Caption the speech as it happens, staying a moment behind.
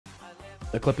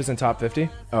The clip is in top 50.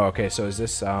 Oh, okay. So is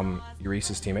this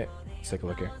Euriece's teammate? Let's take a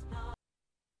look here.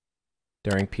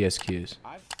 During PSQs.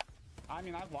 I've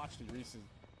watched Euriece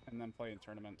and then play in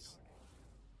tournaments.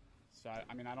 So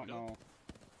I mean, I don't know.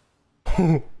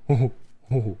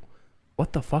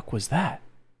 What the fuck was that?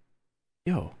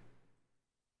 Yo.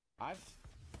 I've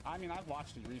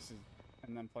watched Euriece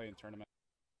and then play in tournaments.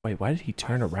 Wait, why did he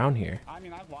turn around here?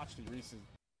 I've watched Euriece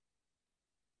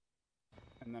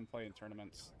and then play in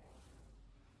tournaments.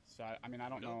 So I mean, I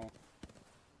don't know.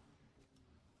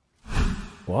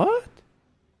 What?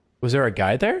 Was there a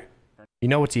guy there? You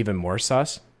know what's even more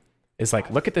sus? Is like,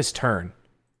 look at this turn.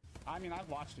 I've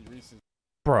watched Euriece.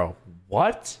 Bro,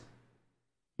 what?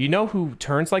 You know who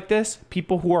turns like this?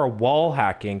 People who are wall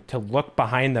hacking to look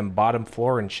behind them bottom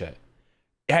floor and shit.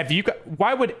 Have you got,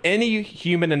 why would any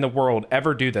human in the world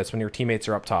ever do this when your teammates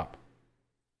are up top?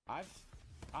 I've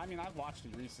watched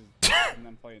Euriece and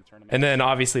then play in tournaments. And then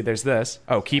obviously there's this.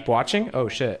 Oh, keep watching? Oh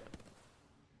shit.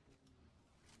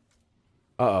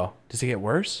 Uh-oh. Does it get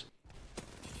worse?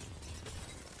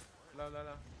 No.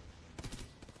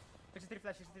 63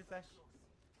 flash, 63 flash.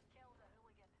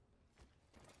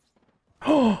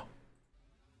 Oh!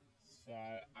 So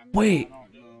Wait. I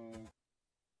don't know.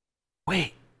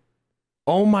 Wait.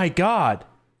 Oh my god.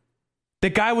 The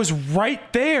guy was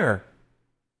right there.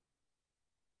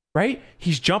 Right?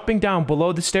 He's jumping down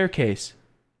below the staircase.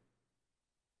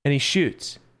 And he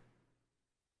shoots.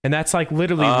 And that's like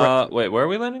literally... Wait, where are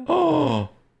we landing? Oh!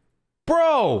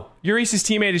 Bro! Euriece's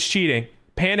teammate is cheating.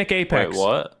 Panic Apex. Wait,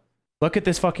 what? Look at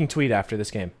this fucking tweet after this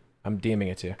game. I'm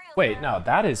DMing it to you. Wait, no,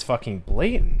 that is fucking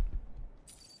blatant.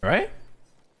 Right?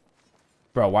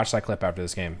 Bro, watch that clip after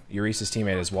this game. Euriece's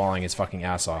teammate is walling his fucking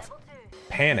ass off.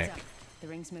 Panic. The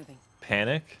ring's moving.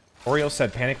 Panic? Oriole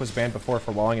said Panic was banned before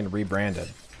for walling and rebranded.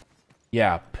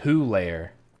 Yeah, Poo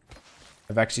Layer.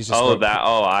 I've actually just...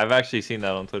 I've actually seen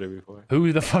that on Twitter before.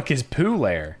 Who the fuck is Poo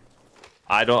Layer?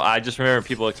 I just remember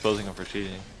people exposing him for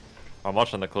cheating. I'm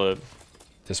watching the clip.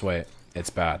 Just wait. It's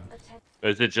bad.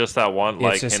 Is it just that one, It's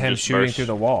like just him shooting through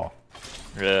the wall.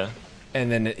 Yeah.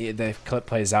 And then the clip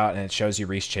plays out and it shows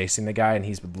Euriece chasing the guy and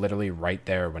he's literally right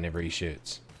there whenever he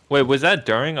shoots. Wait, was that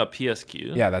during a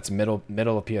PSQ? Yeah, that's middle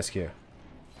of PSQ.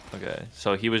 Okay,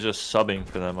 so he was just subbing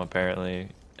for them apparently,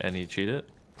 and he cheated?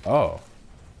 Oh.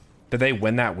 Did they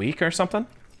win that week or something?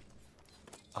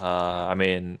 I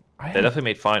mean, they definitely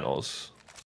made finals.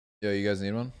 Yo, you guys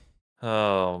need one?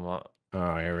 Oh, my.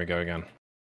 Oh, here we go again.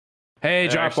 Hey,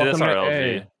 Drop, Actually, that's welcome our to,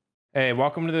 LG. hey,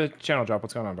 welcome to the channel, Drop.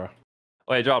 What's going on, bro?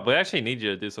 Wait, Drop, we actually need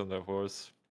you to do something for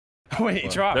us. Wait,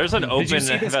 Drop. There's an did you open see this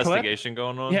clip? investigation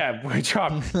going on. Yeah, wait,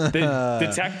 Drop. The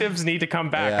detectives need to come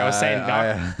back. I was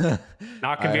saying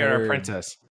not Computer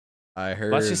Apprentice. I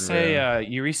heard. Let's just say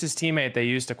Euriece's teammate they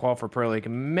used to qual for Pro League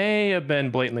may have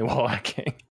been blatantly wall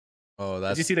hacking. Oh,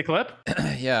 that's... Did you see the clip?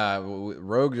 Yeah,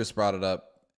 Rogue just brought it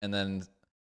up, and then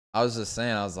I was just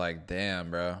saying, I was like,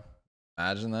 damn, bro,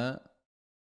 imagine that.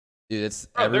 Dude, it's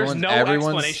bro, everyone's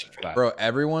explanation for that. Bro,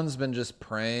 everyone's been just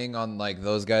preying on like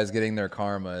those guys getting their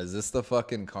karma. Is this the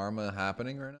fucking karma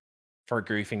happening right now? For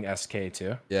griefing SK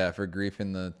too. Yeah, for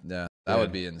griefing the that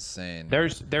would be insane.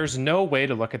 There's no way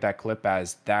to look at that clip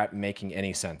as that making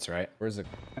any sense, right? Where's it?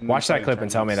 Watch that clip and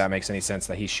tell me that makes any sense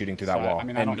that he's shooting through that wall.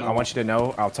 I want you to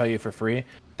know, I'll tell you for free,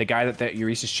 the guy that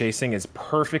Euriece is chasing is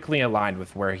perfectly aligned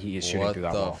with where he is shooting through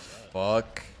that wall. What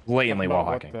the fuck? Blatantly wall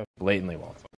hacking. Blatantly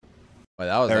wall. Wait,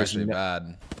 that was actually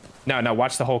bad. No,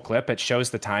 watch the whole clip. It shows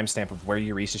the timestamp of where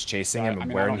Euriece is chasing him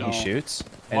and where he shoots.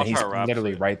 And he's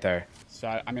literally right there. So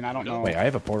I don't know. Wait, I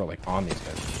have a portal like on these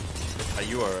guys.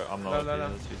 You are. I'm not.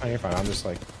 No. Oh, you're fine. I'm just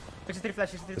like... 63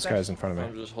 flash, 63 This flash. guy's in front of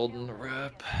I'm me. just holding the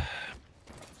rep.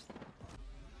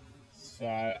 So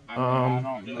I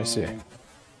don't know. I see.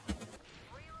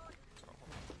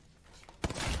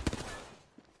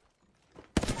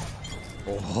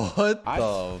 What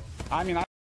the?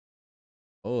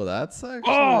 Oh, that's actually...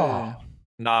 Oh!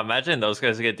 Nah, imagine those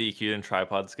guys get DQ'd and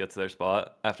tripods get to their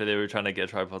spot after they were trying to get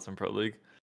tripods in Pro League.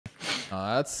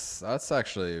 That's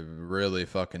actually really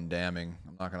fucking damning.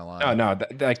 I'm not gonna lie. No,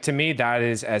 like to me that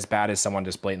is as bad as someone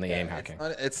just blatantly aim hacking.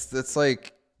 It's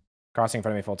like Crossing in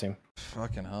front of me full team.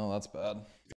 fucking hell. That's bad.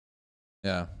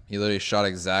 Yeah, he literally shot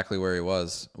exactly where he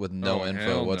was with no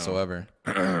info whatsoever.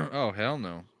 Oh hell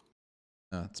no.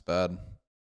 Yeah, it's bad.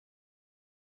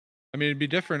 I mean, it'd be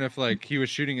different if like he was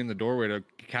shooting in the doorway to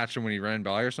catch him when he ran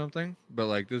by or something. But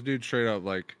like this dude straight up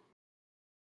like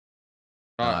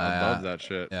above that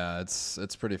shit. Yeah,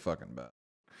 it's pretty fucking bad.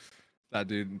 That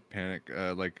dude Panic.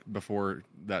 Like before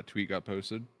that tweet got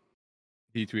posted,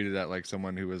 he tweeted at like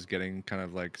someone who was getting kind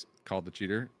of like called the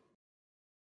cheater.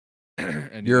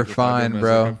 And You're just tag him fine, as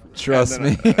bro. like Trust and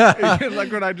me. then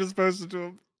like what I just posted to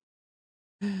him.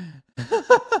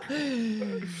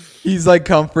 He's like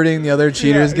comforting the other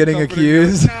cheaters Yeah, getting comforting,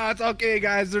 accused. Like, nah, it's okay,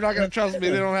 guys. They're not gonna trust me.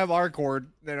 They don't have our cord.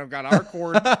 They don't got our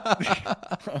cord.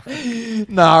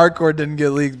 Nah, our cord didn't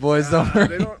get leaked, boys. Don't worry.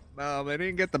 They don't. No, they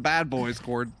didn't get the bad boys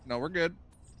cord. No, we're good.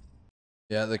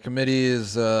 Yeah, the committee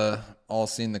is all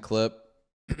seen the clip,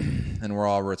 and we're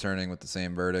all returning with the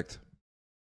same verdict.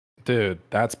 Dude,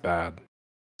 that's bad.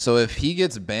 So if he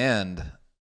gets banned,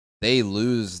 they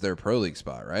lose their pro league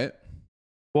spot, right?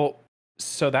 Well,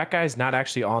 so that guy's not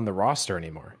actually on the roster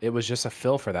anymore. It was just a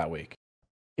fill for that week.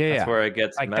 Yeah, That's yeah. where it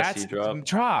gets Like messy. that's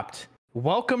dropped.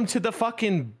 Welcome to the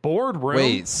fucking boardroom.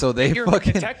 Wait, so they Get your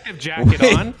fucking detective jacket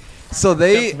wait, on. So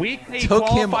they The week they took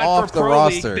him qualified off for the Pro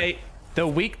roster. League, the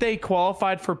week they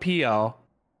qualified for PL,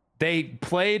 they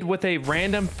played with a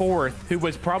random fourth who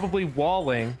was probably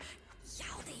walling,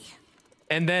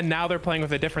 and then now they're playing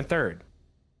with a different third.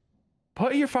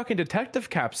 Put your fucking detective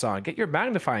caps on. Get your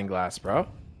magnifying glass, bro.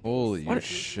 Holy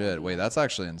shit! Wait, that's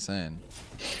actually insane.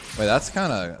 Wait, that's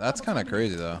kind of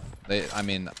crazy though. I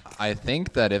mean, I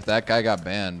think that if that guy got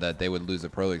banned, that they would lose a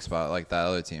pro league spot like that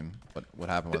other team. What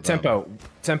happened with them?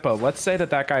 Tempo. Let's say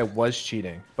that guy was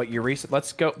cheating, but Euriece.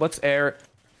 Let's air.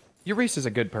 Euriece is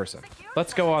a good person.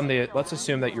 Let's assume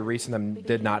that Euriece and them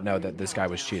did not know that this guy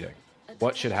was cheating.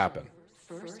 What should happen?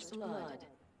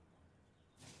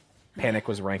 Panic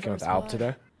was ranking with Alp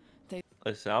today.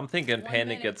 Listen, I'm thinking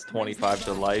Panic gets 25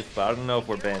 to life, but I don't know if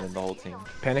we're banning the whole team.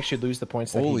 Panic should lose the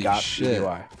points that Holy he got shit.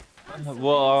 UI.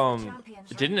 Well,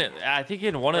 didn't it? I think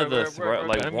in one of the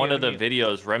one of the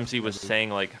videos, Ramsey was saying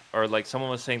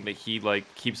someone was saying that he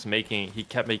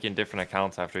kept making different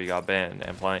accounts after he got banned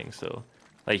and playing. So,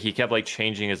 like he kept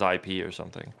changing his IP or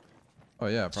something. Oh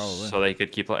yeah, probably. So they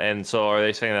could keep. And so are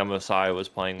they saying that Messiah was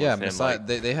playing with him? Yeah, Messiah.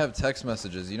 They have text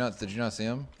messages. Did you not see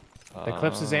them? The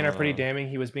clips of Zane are pretty damning.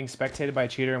 He was being spectated by a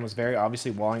cheater and was very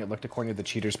obviously walling. It looked according to the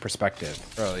cheater's perspective.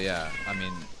 Bro, yeah. I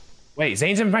mean, wait,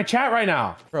 Zane's in my chat right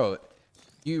now. Bro,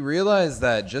 you realize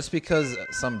that just because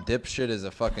some dipshit is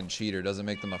a fucking cheater doesn't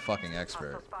make them a fucking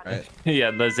expert, right?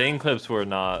 Yeah, the Zane clips were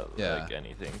not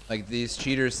anything. Like these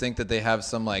cheaters think that they have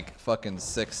some fucking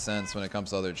sixth sense when it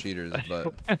comes to other cheaters,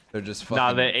 but they're just fucking.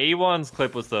 Nah, the A1's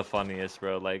clip was the funniest,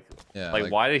 bro.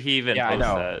 Why did he even post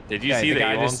that? Did you see the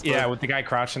A1's clip? Yeah, with the guy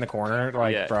crouched in the corner,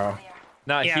 bro.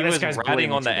 Nah, he was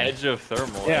riding on the edge of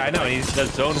thermal. Yeah, I know. The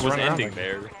zone was ending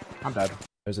there. I'm dead.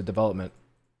 There's a development.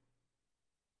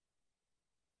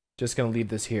 Just gonna leave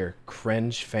this here.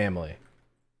 Cringe family.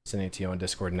 Sending it to you on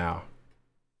Discord now.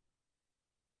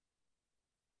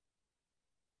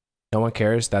 No one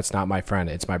cares. That's not my friend.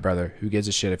 It's my brother. Who gives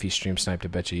a shit if he stream sniped a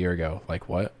bitch a year ago? Like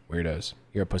what? Weirdos.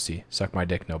 You're a pussy. Suck my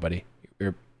dick, nobody.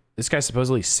 This guy's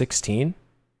supposedly 16?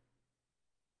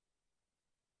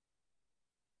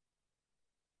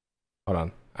 Hold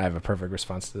on. I have a perfect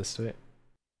response to this tweet.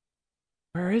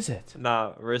 Where is it?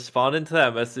 Nah, responding to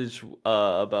that message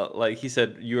about he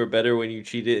said you were better when you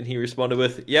cheated, and he responded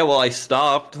with, "Yeah, well, I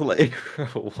stopped." What?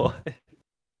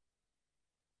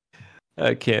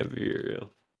 That can't be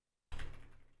real.